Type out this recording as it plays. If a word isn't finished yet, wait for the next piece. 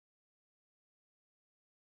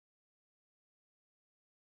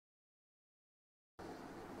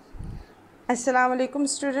Assalamu alaikum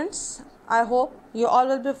students. I hope you all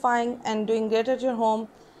will be fine and doing great at your home.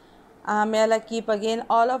 May Allah keep again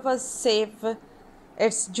all of us safe.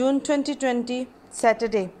 It's June 2020,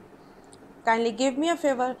 Saturday. Kindly give me a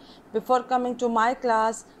favor before coming to my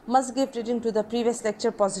class. Must give reading to the previous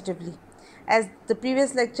lecture positively, as the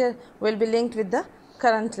previous lecture will be linked with the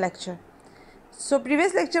current lecture. So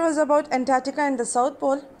previous lecture was about Antarctica and the South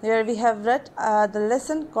Pole, where we have read the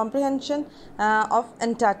lesson comprehension of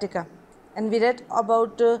Antarctica, and we read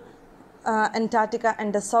about Antarctica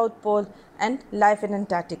and the South Pole and life in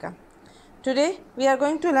Antarctica. Today we are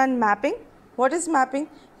going to learn mapping. What is mapping?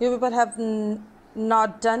 You people have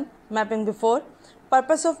not done mapping before.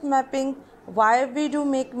 Purpose of mapping, why we do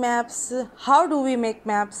make maps, how do we make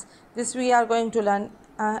maps, this we are going to learn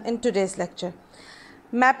in today's lecture.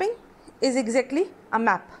 Mapping is exactly a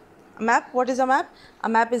map. A map, what is a map? A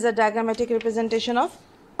map is a diagrammatic representation of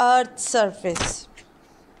Earth's surface.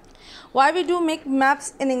 Why we do make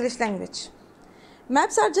maps in English language?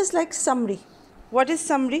 Maps are just like summary. What is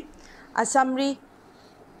summary? A summary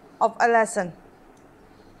of a lesson.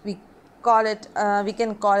 We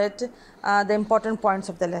can call it the important points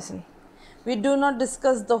of the lesson. We do not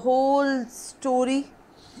discuss the whole story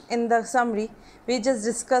in the summary. We just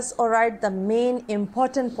discuss or write the main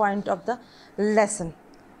important point of the lesson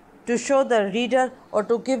to show the reader or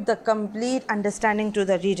to give the complete understanding to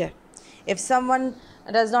the reader. If someone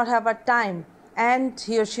does not have a time and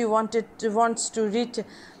he or she wants to read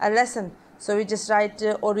a lesson, so we just write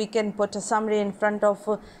or we can put a summary in front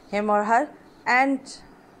of him or her, and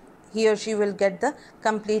he or she will get the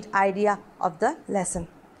complete idea of the lesson.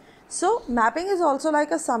 So mapping is also like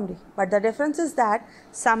a summary, but the difference is that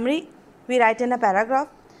summary we write in a paragraph,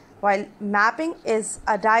 while mapping is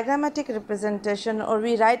a diagrammatic representation, or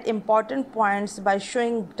we write important points by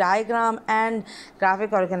showing diagram and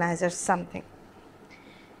graphic organizers something.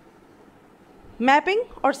 Mapping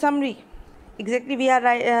or summary, exactly we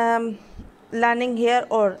are learning here,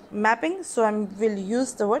 or mapping, so I will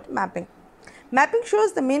use the word mapping. Mapping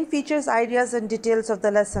shows the main features, ideas and details of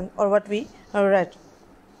the lesson or what we read.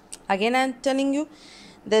 Again I am telling you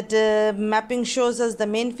that mapping shows us the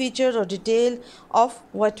main feature or detail of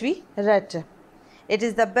what we read. It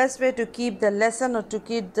is the best way to keep the lesson or to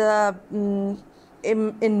keep the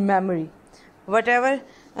in memory whatever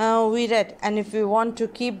we read, and if we want to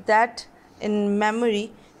keep that in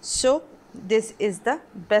memory, so this is the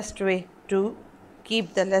best way to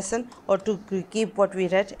keep the lesson or to keep what we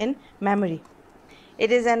read in memory.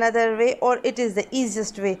 It is another way, or it is the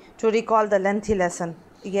easiest way to recall the lengthy lesson.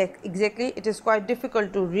 Yeah, exactly. It is quite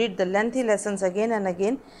difficult to read the lengthy lessons again and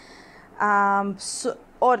again.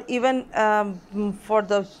 Or even for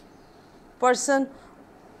the person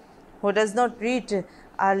who does not read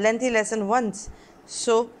a lengthy lesson once,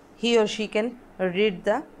 so he or she can read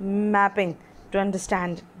the mapping to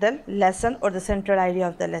understand the lesson or the central idea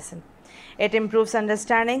of the lesson. It improves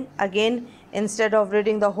understanding. Again, instead of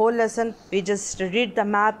reading the whole lesson, we just read the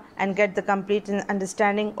map and get the complete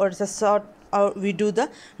understanding, or it's a sort, or we do the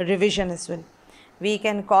revision as well. We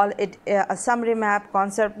can call it a summary map,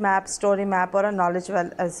 concept map, story map, or a knowledge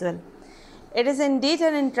well as well. It is indeed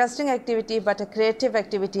an interesting activity, but a creative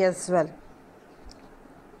activity as well.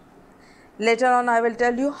 Later on I will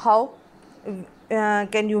tell you how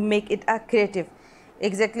can you make it a creative,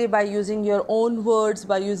 exactly by using your own words,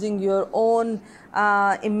 by using your own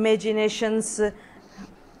imaginations.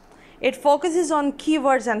 It focuses on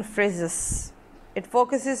keywords and phrases. It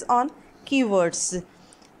focuses on keywords,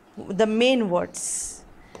 the main words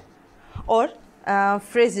or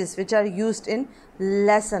phrases which are used in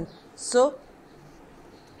lesson. So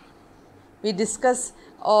we discuss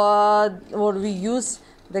or we use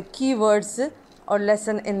the keywords or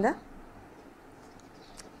lesson in the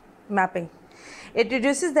mapping. It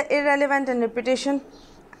reduces the irrelevant and repetition.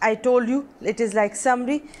 I told you it is like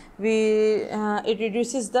summary. It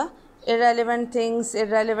reduces the irrelevant things,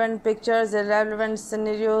 irrelevant pictures, irrelevant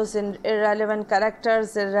scenarios, and irrelevant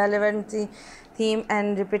characters, irrelevant theme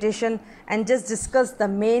and repetition, and just discuss the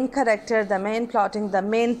main character, the main plotting, the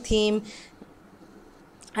main theme,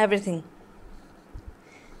 everything.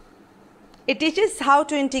 It teaches how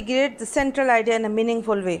to integrate the central idea in a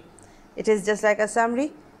meaningful way. It is just like a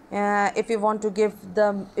summary. If you want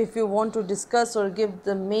to discuss or give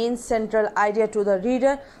the main central idea to the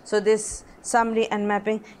reader, so this summary and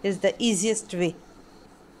mapping is the easiest way.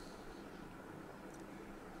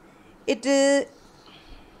 It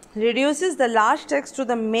reduces the large text to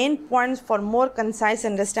the main points for more concise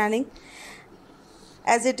understanding.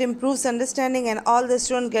 As it improves understanding, and all the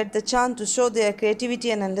students get the chance to show their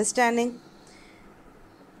creativity and understanding.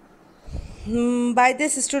 By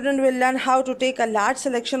this, student will learn how to take a large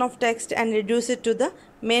selection of text and reduce it to the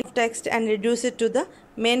main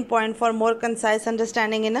point for more concise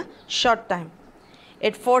understanding in a short time.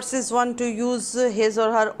 It forces one to use his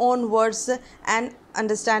or her own words and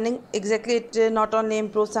understanding. Exactly, it not only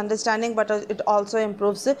improves understanding but it also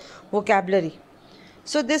improves vocabulary.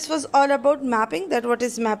 So this was all about mapping. That what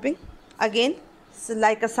is mapping? Again, so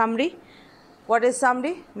like a summary. What is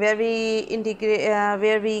summary? Where we integrate,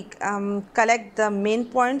 collect the main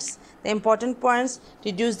points, the important points,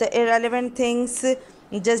 reduce the irrelevant things,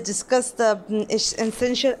 just discuss the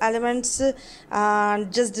essential elements,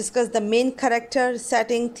 just discuss the main character,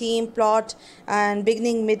 setting, theme, plot, and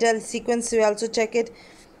beginning, middle, sequence. We also check it,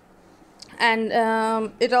 and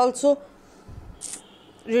it also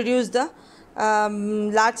reduce the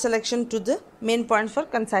large selection to the main points for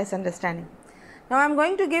concise understanding. Now I am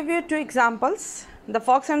going to give you two examples, the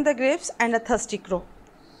fox and the grapes and a thirsty crow.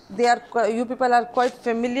 You people are quite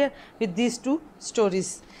familiar with these two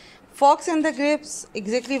stories. Fox and the grapes.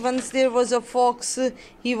 Exactly, once there was a fox,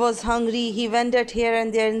 he was hungry, he wandered here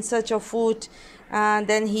and there in search of food, and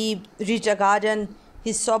then he reached a garden.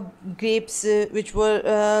 He saw grapes which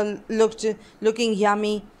were looking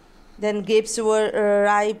yummy. Then grapes were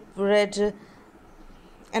ripe, red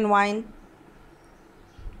and wine.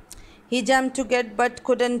 He jumped to get but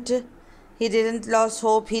couldn't. He didn't lose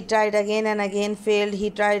hope. He tried again and again, failed. He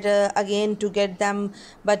tried again to get them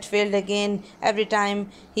but failed again. Every time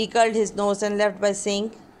he curled his nose and left by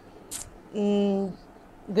saying,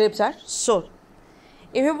 grapes are sour.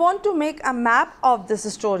 If you want to make a map of this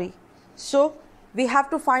story, so we have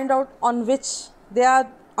to find out on which we are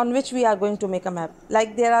going to make a map.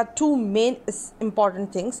 Like there are two main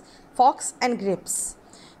important things, fox and grapes.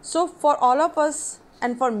 So for all of us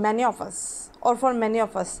and for many of us,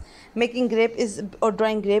 making grape is or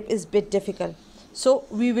drawing grape is bit difficult. So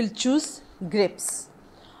we will choose grapes.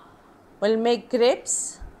 We'll make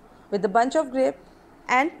grapes with a bunch of grape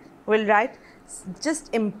and we'll write just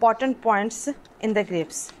important points in the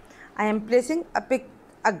grapes. I am placing a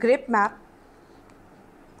grapes map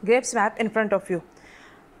in front of you.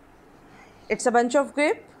 It's a bunch of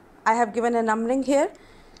grape. I have given a numbering here.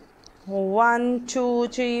 1, 2,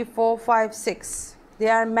 3, 4, 5, 6.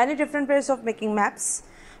 There are many different ways of making maps.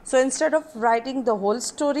 So instead of writing the whole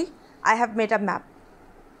story, I have made a map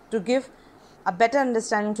to give a better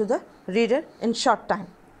understanding to the reader in short time,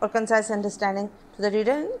 or concise understanding to the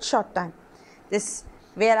reader in short time. This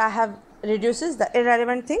where I have reduces the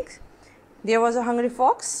irrelevant things. There was a hungry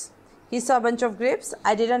fox. He saw a bunch of grapes.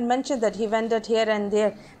 I didn't mention that he wandered here and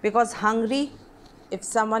there because hungry, if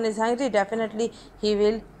someone is hungry, definitely he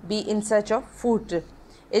will be in search of food.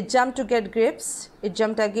 It jumped to get grapes. It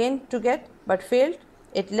jumped again to get but failed.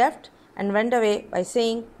 It left and went away by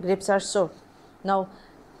saying grapes are sour. Now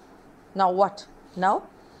what? Now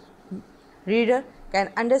reader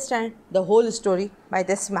can understand the whole story by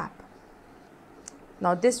this map.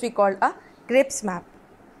 Now this we call a grapes map.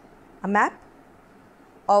 A map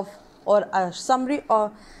of or a summary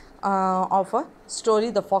of a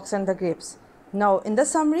story, the fox and the grapes. Now in the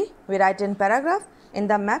summary we write in paragraph. In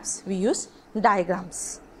the maps we use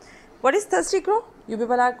diagrams. What is thirsty crow? You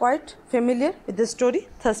people are quite familiar with this story,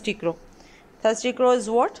 thirsty crow. Thirsty crow is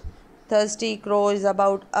what? Thirsty crow is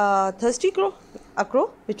about a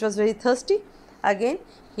crow which was very thirsty. Again,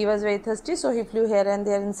 he was very thirsty, so he flew here and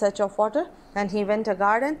there in search of water. And he went to a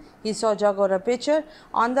garden. He saw a jug or a pitcher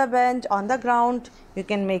on the bench, on the ground. You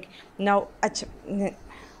can make now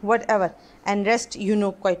whatever, and rest you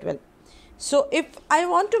know quite well. So if I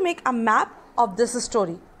want to make a map of this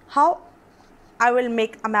story, how I will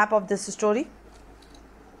make a map of this story?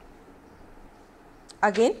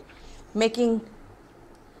 Again, making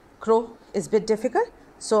crow is a bit difficult,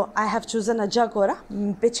 so I have chosen a jug or a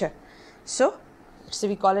pitcher. So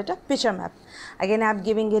we call it a pitcher map. Again, I am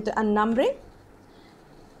giving it a numbering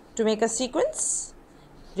to make a sequence.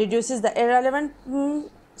 Reduces the irrelevant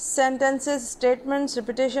sentences, statements,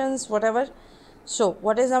 repetitions, whatever. So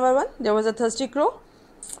what is number 1? There was a thirsty crow.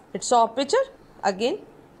 It saw a pitcher. Again,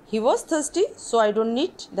 he was thirsty, so I don't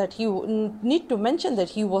need to mention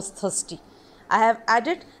that he was thirsty. I have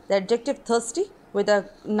added the adjective thirsty with a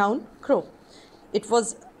noun crow. It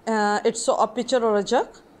saw a pitcher or a jug.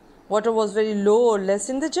 Water was very low or less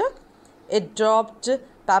in the jug. It dropped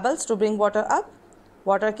pebbles to bring water up.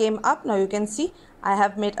 Water came up. Now you can see I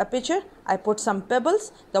have made a pitcher. I put some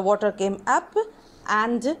pebbles. The water came up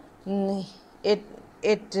and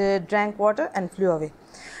it drank water and flew away.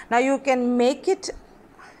 Now you can make it.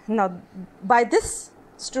 Now by this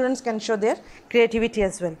students can show their creativity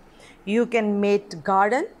as well. You can make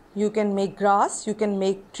garden. You can make grass. You can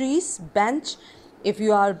make trees, bench, If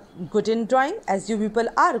you are good in drawing, as you people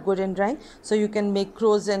are good in drawing, so you can make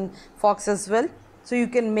crows and fox as well. So you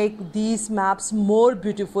can make these maps more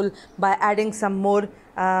beautiful by adding some more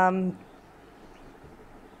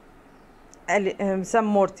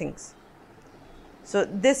things. So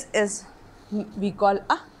this is we call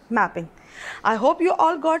a mapping. I hope you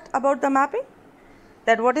all got about the mapping.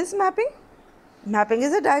 That what is mapping? Mapping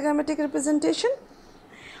is a diagrammatic representation.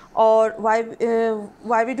 Or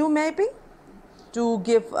why we do mapping? To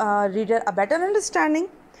give reader a better understanding,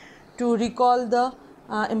 to recall the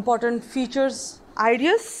important features,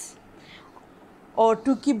 ideas, or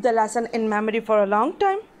to keep the lesson in memory for a long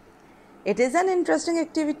time. It is an interesting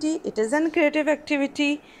activity. It is a creative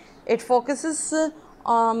activity. It focuses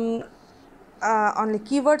on the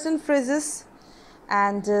keywords and phrases,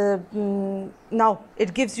 and now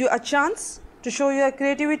it gives you a chance to show your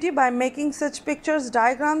creativity by making such pictures,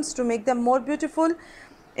 diagrams, to make them more beautiful.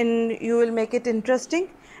 You will make it interesting,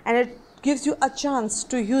 and it gives you a chance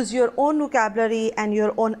to use your own vocabulary and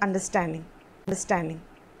your own understanding.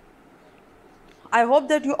 I hope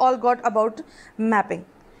that you all got about mapping.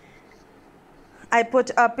 I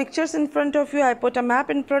put pictures in front of you. I put a map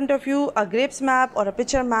in front of you, a grapes map or a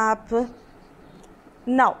picture map.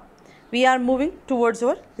 Now we are moving towards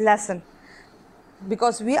our lesson,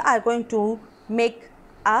 because we are going to make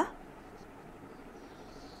a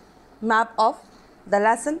map of the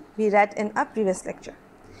lesson we read in a previous lecture.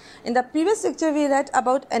 In the previous lecture, we read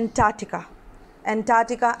about Antarctica and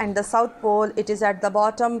the South Pole. It is at the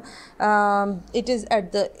bottom. It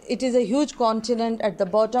is a huge continent at the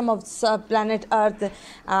bottom of planet Earth.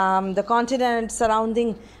 The continent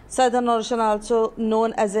surrounding Southern Ocean, also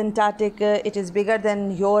known as Antarctic. It is bigger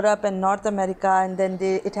than Europe and North America, and then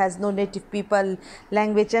it has no native people,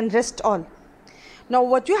 language, and rest all. Now,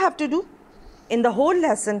 what you have to do in the whole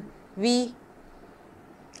lesson, we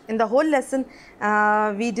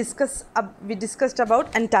discussed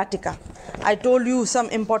about Antarctica. I told you some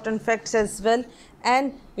important facts as well,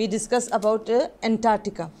 and we discussed about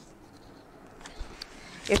Antarctica.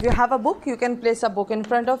 If you have a book, you can place a book in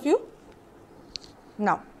front of you.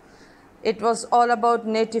 Now, it was all about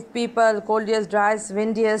native people, coldest, driest,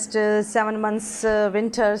 windiest, 7 months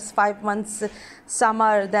winters, 5 months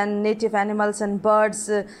summer, then native animals and birds,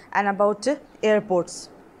 and about airports.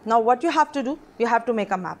 Now what you have to do, you have to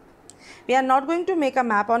make a map. We are not going to make a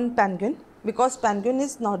map on penguin, because penguin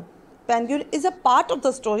is a part of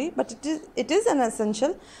the story, but it is an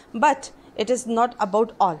essential, but it is not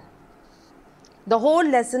about all. The whole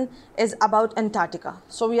lesson is about Antarctica.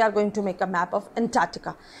 So we are going to make a map of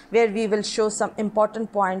Antarctica, where we will show some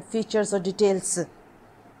important point, features or details.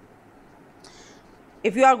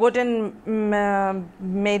 If you are good in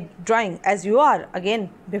made drawing, as you are, again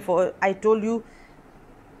before I told you,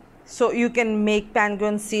 so you can make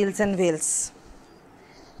penguins, seals and whales.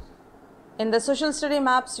 In the social study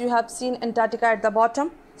maps, you have seen Antarctica at the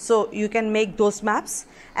bottom. So you can make those maps,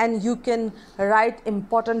 and you can write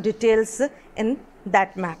important details in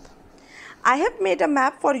that map. I have made a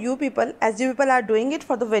map for you people, as you people are doing it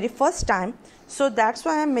for the very first time. So that's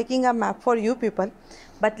why I am making a map for you people.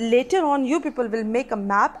 But later on, you people will make a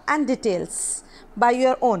map and details by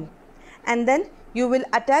your own. And then you will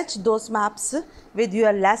attach those maps with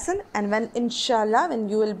your lesson, and when inshallah, when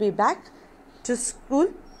you will be back to school,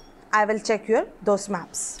 I will check those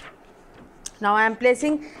maps. Now I am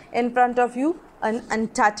placing in front of you an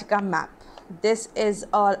Antarctica map. This is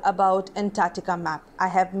all about Antarctica map I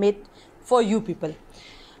have made for you people.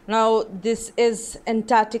 Now this is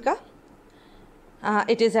Antarctica.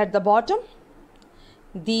 It is at the bottom.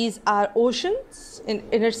 These are oceans in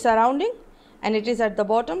its surrounding, and it is at the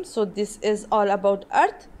bottom. So this is all about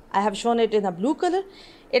Earth. I have shown it in a blue color.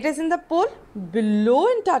 It is in the pole. Below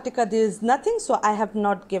Antarctica there is nothing, so I have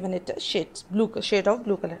not given it a shade of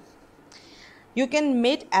blue color. You can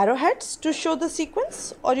make arrowheads to show the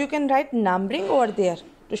sequence, or you can write numbering over there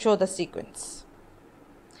to show the sequence.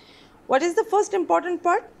 What is the first important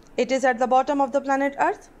part? It is at the bottom of the planet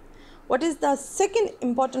Earth. What is the second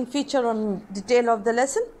important feature or detail of the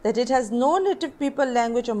lesson? That it has no native people,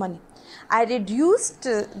 language or money. I reduced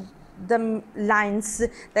the lines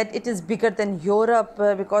that it is bigger than Europe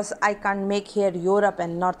because I can't make here Europe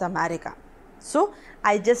and North America. So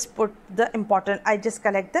I just collect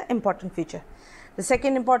the important feature. The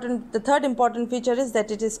third important feature is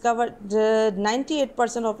that it is covered,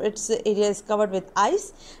 98% of its area is covered with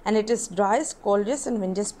ice, and it is driest, coldest and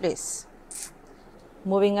windiest place.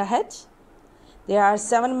 Moving ahead, there are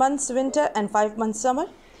 7 months winter and 5 months summer.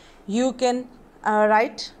 You can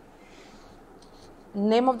write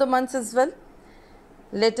name of the months as well.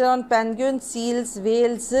 Later on, penguins, seals,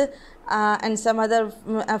 whales, and some other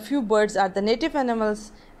a few birds are the native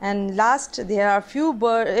animals. And last, there are few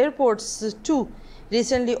airports too.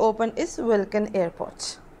 Recently opened is Vulcan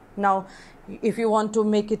Airport. Now if you want to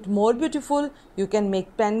make it more beautiful, you can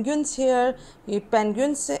make penguins here,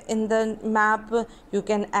 penguins in the map, you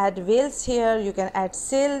can add whales here, you can add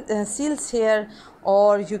seals here,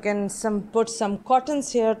 or you can put some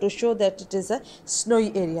cottons here to show that it is a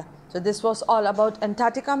snowy area. So this was all about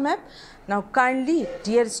Antarctica map. Now kindly,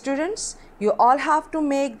 dear students, you all have to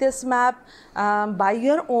make this map by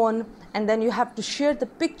your own, and then you have to share the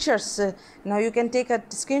pictures. Now you can take a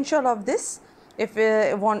screenshot of this if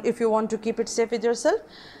you want to keep it safe with yourself.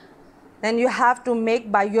 Then you have to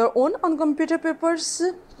make by your own on computer papers,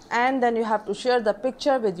 and then you have to share the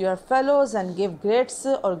picture with your fellows and give grades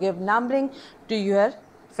or give numbering to your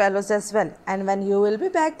fellows as well. And when you will be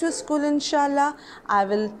back to school, inshallah, I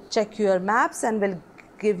will check your maps and will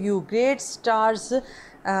give you grades, stars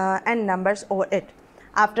and numbers over it.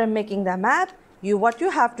 After making the map, what you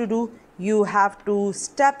have to do, you have to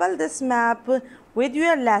staple this map with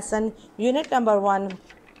your lesson unit number 1,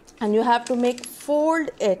 and you have to fold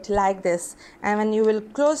it like this, and when you will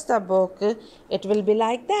close the book, it will be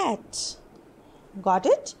like that. Got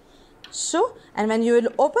it? So, and when you will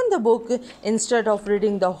open the book, instead of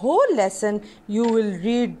reading the whole lesson, you will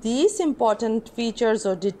read these important features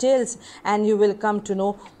or details, and you will come to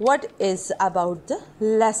know what is about the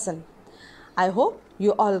lesson. I hope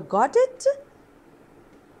you all got it.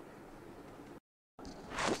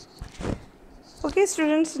 Okay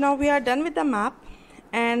students, now we are done with the map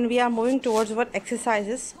and we are moving towards what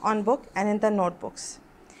exercises on book and in the notebooks.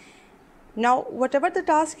 Now whatever the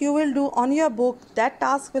task you will do on your book, that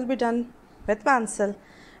task will be done with pencil,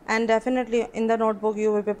 and definitely in the notebook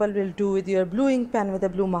people will do with your blue ink pen with a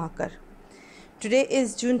blue marker. Today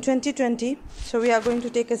is June 2020, so we are going to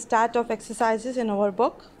take a start of exercises in our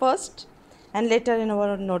book first and later in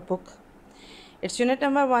our notebook. It's unit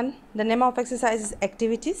number 1. The name of exercise is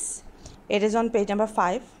activities. It is on page number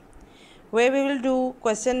 5, where we will do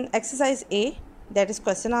exercise A, that is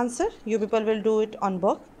question answer. You people will do it on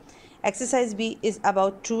book. Exercise B is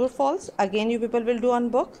about true or false. Again you people will do on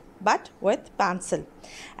book but with pencil.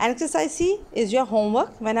 And exercise C is your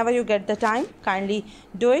homework. Whenever you get the time, kindly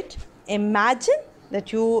do it. Imagine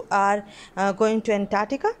that you are going to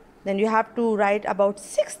Antarctica. Then you have to write about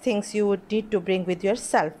 6 things you would need to bring with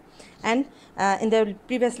yourself. And in the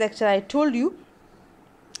previous lecture I told you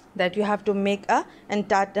that you have to make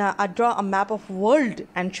draw a map of world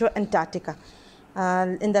and show Antarctica.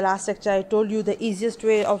 In the last lecture I told you the easiest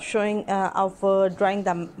way of showing drawing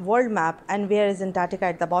the world map, and where is Antarctica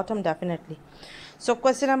at the bottom, definitely. So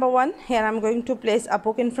question number 1, here I am going to place a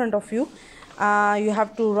book in front of you. You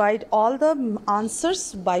have to write all the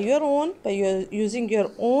answers by your own, using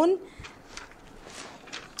your own,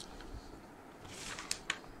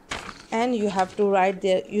 and you have to write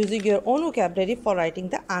there using your own vocabulary for writing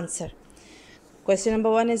the answer. Question number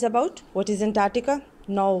 1 is about what is Antarctica.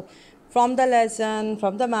 Now from the lesson,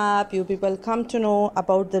 from the map, you people come to know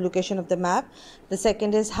about the location of the map. The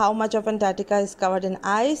second is how much of Antarctica is covered in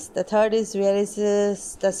ice. The third is where is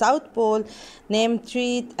the South Pole. Name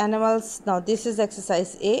 3 animals. Now this is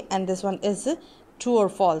exercise A, and this one is true or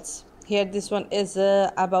false. Here this one is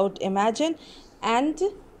about imagine and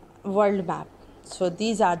world map. So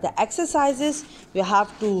these are the exercises. You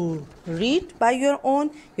have to read by your own,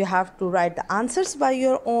 you have to write the answers by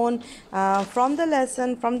your own, from the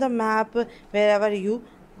lesson, from the map, wherever you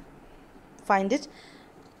find it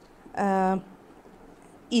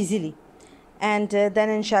easily. And then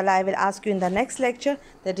inshallah I will ask you in the next lecture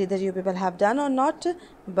that either you people have done or not,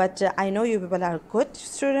 but I know you people are good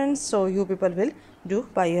students, so you people will do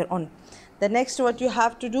by your own. The next what you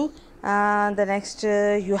have to do,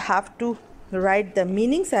 you have to write the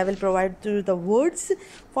meanings. I will provide you the words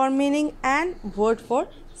for meaning and word for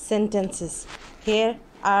sentences. Here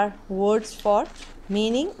are words for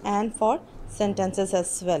meaning and for sentences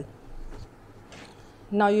as well.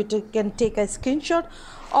 Now you can take a screenshot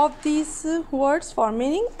of these words for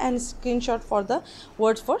meaning and screenshot for the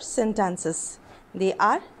words for sentences. They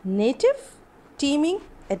are native, teeming,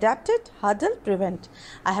 adapted, huddle, prevent.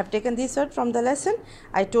 I have taken this word from the lesson.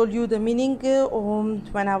 I told you the meaning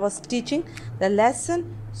when I was teaching the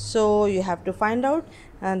lesson. So you have to find out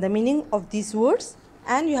the meaning of these words,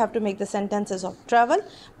 and you have to make the sentences of travel.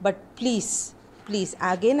 But please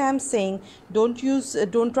again I am saying, don't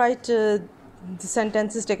write the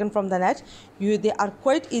sentences taken from the net. They are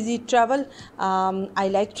quite easy. Travel, I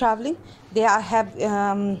like traveling.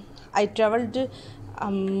 I traveled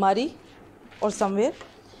Murray or somewhere.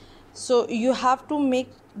 So you have to make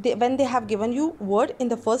when they have given you word in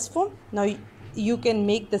the first form. Now you can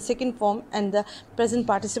make the second form and the present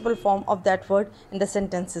participle form of that word in the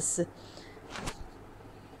sentences.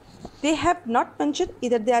 They have not mentioned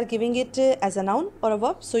either they are giving it as a noun or a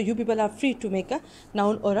verb, so you people are free to make a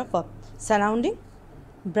noun or a verb. Surrounding,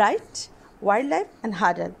 bright, wildlife, and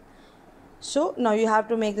hurdle. So now you have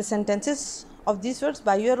to make the sentences of these words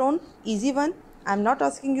by your own. Easy one. I'm not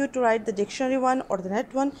asking you to write the dictionary one or the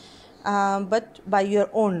net one, but by your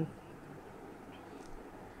own.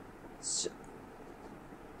 So,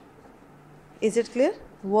 is it clear?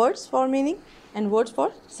 Words for meaning and words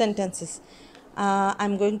for sentences.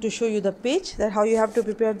 I'm going to show you the page, that how you have to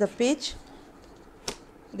prepare the page.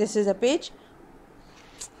 This is a page,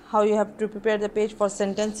 how you have to prepare the page for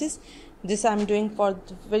sentences. This I'm doing for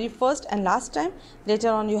the very first and last time. Later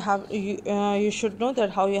on you should know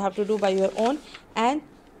that how you have to do by your own and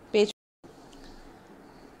page.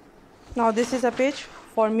 Now this is a page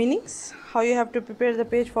for meanings, how you have to prepare the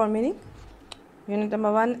page for meaning. Unit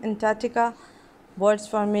number 1, Antarctica, words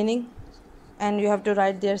for meaning, and you have to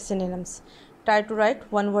write their synonyms. Try to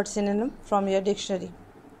write one word synonym from your dictionary.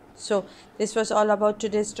 So this was all about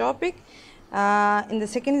today's topic. In the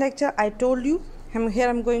second lecture I told you, here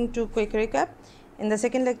I'm going to quick recap. In the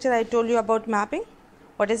second lecture I told you about mapping,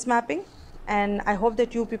 what is mapping, and I hope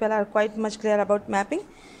that you people are quite much clear about mapping,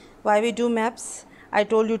 why we do maps. I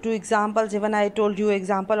told you 2 examples, even I told you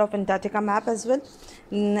example of Antarctica map as well.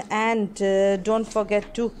 And don't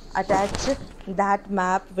forget to attach that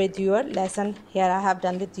map with your lesson. Here I have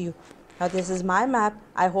done with you. Now this is my map.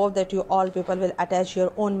 I hope that you all people will attach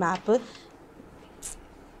your own map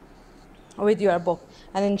with your book,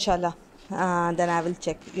 and inshallah then I will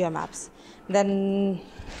check your maps. Then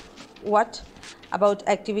what about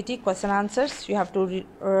activity, question answers? You have to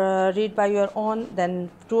read by your own,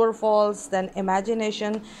 then true or false, then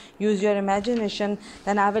imagination, use your imagination.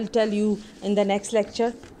 Then I will tell you in the next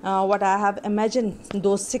lecture what I have imagined,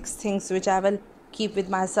 those 6 things which I will keep with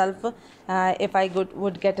myself if I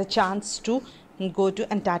would get a chance to go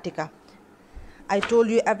to Antarctica. I told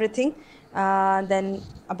you everything. Then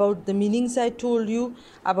about the meanings I told you,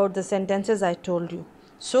 about the sentences I told you.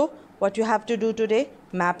 So what you have to do today,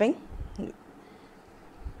 mapping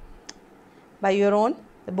by your own,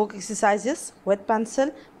 the book exercises with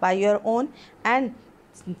pencil by your own, and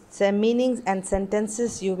some meanings and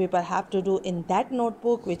sentences you people have to do in that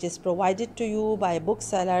notebook which is provided to you by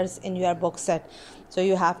booksellers in your book set. So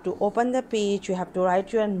you have to open the page, you have to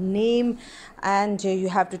write your name, and you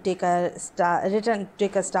have to take a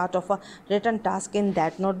start of a written task in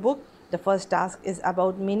that notebook. The first task is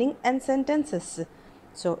about meaning and sentences.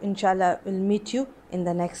 So inshallah we'll meet you in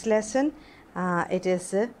the next lesson.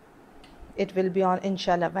 It will be on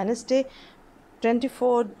inshallah Wednesday, June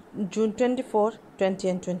 24, 20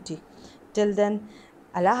 and 20. Till then,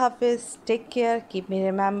 Allah Hafiz, take care, keep me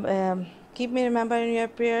remember in your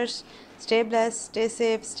prayers. Stay blessed, stay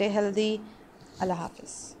safe, stay healthy. Allah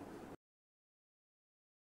Hafiz.